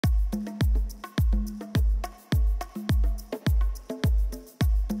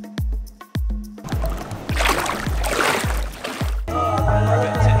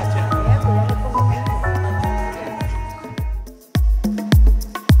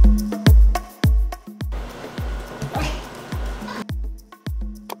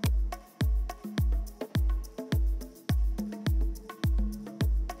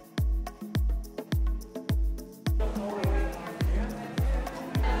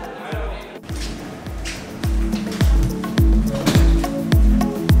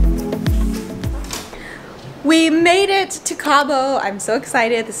We made it to Cabo. I'm so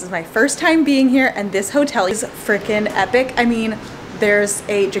excited. This is my first time being here and this hotel is freaking epic. I mean, there's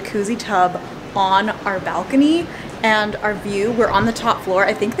a jacuzzi tub on our balcony and our view, we're on the top floor.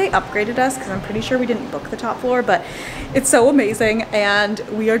 I think they upgraded us because I'm pretty sure we didn't book the top floor, but it's so amazing and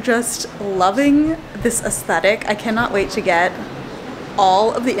we are just loving this aesthetic. I cannot wait to get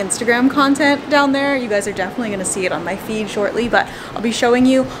all of the Instagram content down there. You guys are definitely going to see it on my feed shortly, but I'll be showing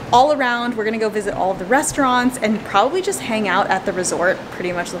you all around. We're going to go visit all of the restaurants and probably just hang out at the resort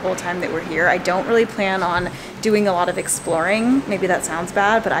pretty much the whole time that we're here. I don't really plan on doing a lot of exploring. Maybe that sounds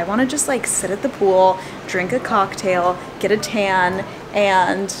bad, but I want to just like sit at the pool, drink a cocktail, get a tan,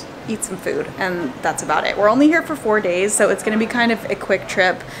 and eat some food, and that's about it. We're only here for 4 days, so it's going to be kind of a quick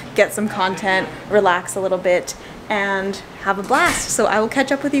trip, get some content, relax a little bit, and have a blast. So I will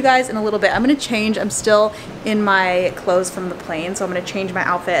catch up with you guys in a little bit. I'm gonna change. I'm still in my clothes from the plane, so I'm gonna change my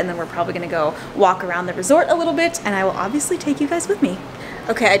outfit and then we're probably gonna go walk around the resort a little bit and I will obviously take you guys with me.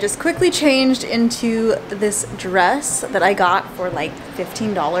 Okay, I just quickly changed into this dress that I got for like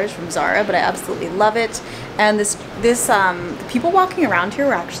 $15 from Zara, but I absolutely love it. And the people walking around here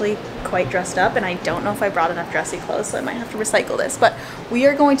were actually quite dressed up, and I don't know if I brought enough dressy clothes, so I might have to recycle this. But we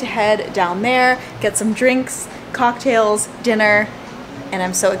are going to head down there, get some drinks, cocktails, dinner, and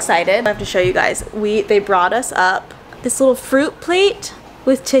I'm so excited. I have to show you guys. They brought us up this little fruit plate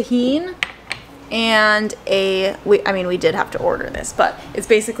with tahini. And we did have to order this, but it's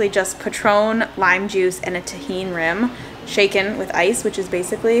basically just Patron, lime juice, and a tahini rim shaken with ice, which is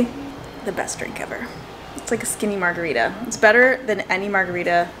basically the best drink ever. It's like a skinny margarita. It's better than any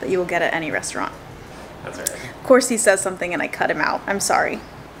margarita that you will get at any restaurant. That's all right. Of course he says something and I cut him out. I'm sorry.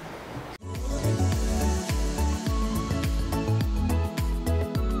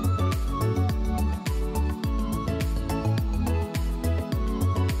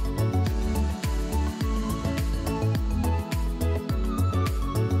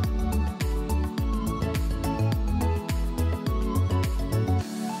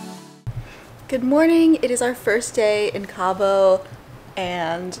 Good morning. It is our first day in Cabo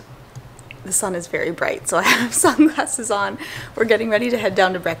and the sun is very bright, so I have sunglasses on. We're getting ready to head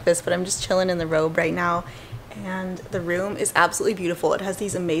down to breakfast, but I'm just chilling in the robe right now. And the room is absolutely beautiful. It has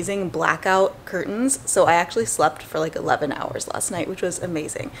these amazing blackout curtains, so I actually slept for like 11 hours last night, which was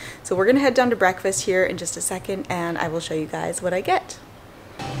amazing. So we're gonna head down to breakfast here in just a second and I will show you guys what I get.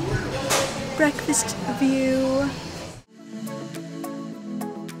 Breakfast view.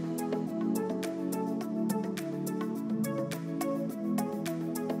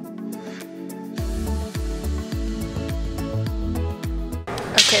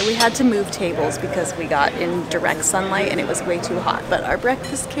 Okay, we had to move tables because we got in direct sunlight and it was way too hot, but our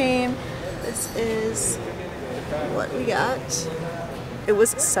breakfast came. This is what we got. It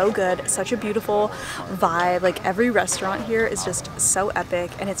was so good, such a beautiful vibe. Like every restaurant here is just so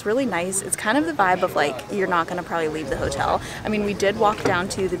epic and it's really nice. It's kind of the vibe of like, you're not gonna probably leave the hotel. I mean, we did walk down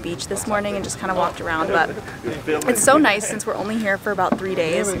to the beach this morning and just kind of walked around, but it's so nice since we're only here for about 3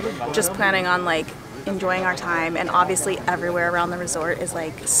 days, just planning on like enjoying our time, and obviously everywhere around the resort is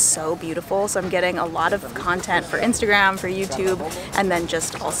like so beautiful, so I'm getting a lot of content for Instagram, for YouTube, and then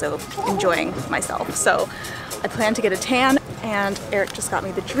just also enjoying myself. So I plan to get a tan, and Eric just got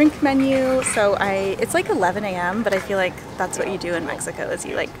me the drink menu, so it's like 11 a.m. but I feel like that's what you do in Mexico, is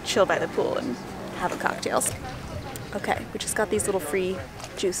you like chill by the pool and have a cocktails. Okay, we just got these little free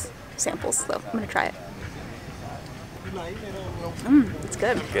juice samples, so I'm gonna try it. It's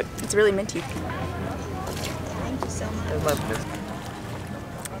good. Good. It's really minty. Thank you so much. I love this.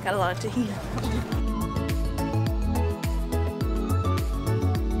 Got a lot of tahini.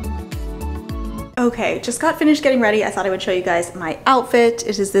 Okay, just got finished getting ready. I thought I would show you guys my outfit.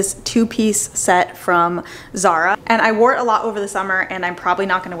 It is this 2-piece set from Zara, and I wore it a lot over the summer, and I'm probably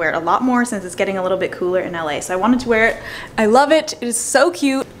not going to wear it a lot more since it's getting a little bit cooler in LA. So I wanted to wear it. I love it. It is so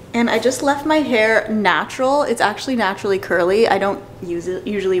cute. And I just left my hair natural. It's actually naturally curly. I don't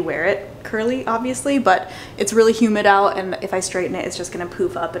usually wear it curly, obviously, but it's really humid out, and if I straighten it, it's just gonna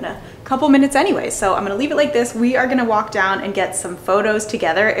poof up in a couple minutes anyway. So I'm gonna leave it like this. We are gonna walk down and get some photos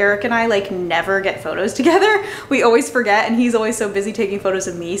together. Eric and I like never get photos together. We always forget, and he's always so busy taking photos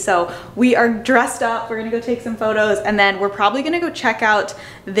of me. So we are dressed up. We're gonna go take some photos, and then we're probably gonna go check out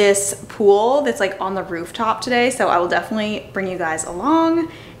this pool that's like on the rooftop today. So I will definitely bring you guys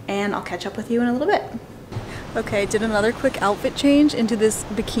along, and I'll catch up with you in a little bit. Okay, did another quick outfit change into this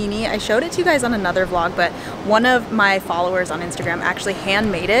bikini. I showed it to you guys on another vlog, but one of my followers on Instagram actually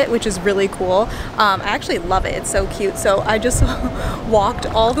handmade it, which is really cool. I actually love it. It's so cute. So I just walked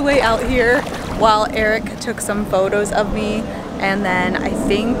all the way out here while Eric took some photos of me, and then I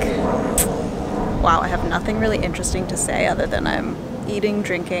think Wow, I have nothing really interesting to say other than I'm eating,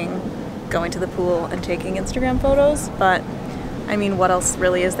 drinking, going to the pool, and taking Instagram photos, but I mean, what else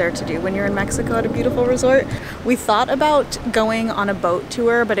really is there to do when you're in Mexico at a beautiful resort? We thought about going on a boat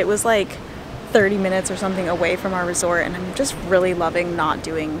tour, but it was like 30 minutes or something away from our resort, and I'm just really loving not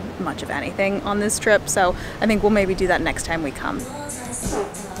doing much of anything on this trip, so I think we'll maybe do that next time we come.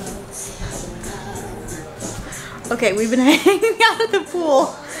 Okay, we've been hanging out at the pool,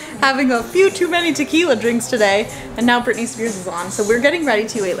 having a few too many tequila drinks today, and now Britney Spears is on, so we're getting ready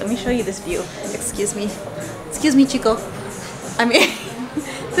to, wait, let me show you this view. Excuse me, Chico. I mean,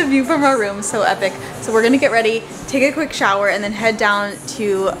 the view from our room is so epic. So we're gonna get ready, take a quick shower, and then head down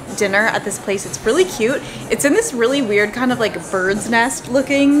to dinner at this place. It's really cute. It's in this really weird kind of like bird's nest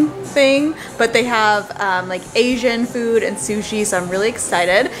looking thing, but they have like Asian food and sushi, so I'm really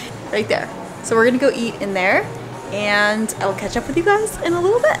excited. Right there. So we're gonna go eat in there, and I'll catch up with you guys in a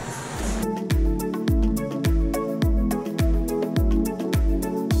little bit.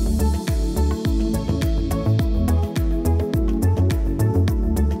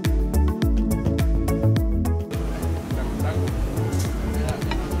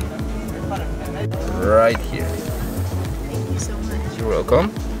 Right here. Thank you so much. You're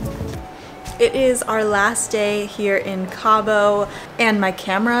welcome. It is our last day here in Cabo, and my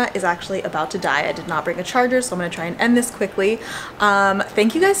camera is actually about to die. I did not bring a charger, so I'm gonna try and end this quickly.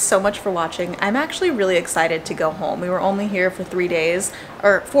 Thank you guys so much for watching. I'm actually really excited to go home. We were only here for 3 days,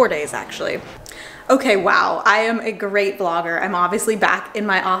 or 4 days actually. Okay, wow, I am a great vlogger. I'm obviously back in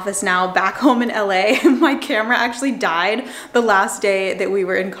my office now, back home in LA. My camera actually died the last day that we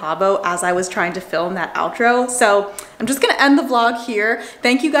were in Cabo as I was trying to film that outro. So I'm just gonna end the vlog here.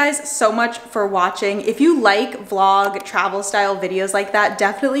 Thank you guys so much for watching. If you like vlog travel style videos like that,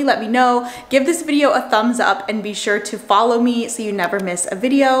 definitely let me know. Give this video a thumbs up and be sure to follow me so you never miss a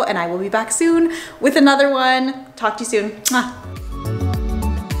video, and I will be back soon with another one. Talk to you soon. Mwah.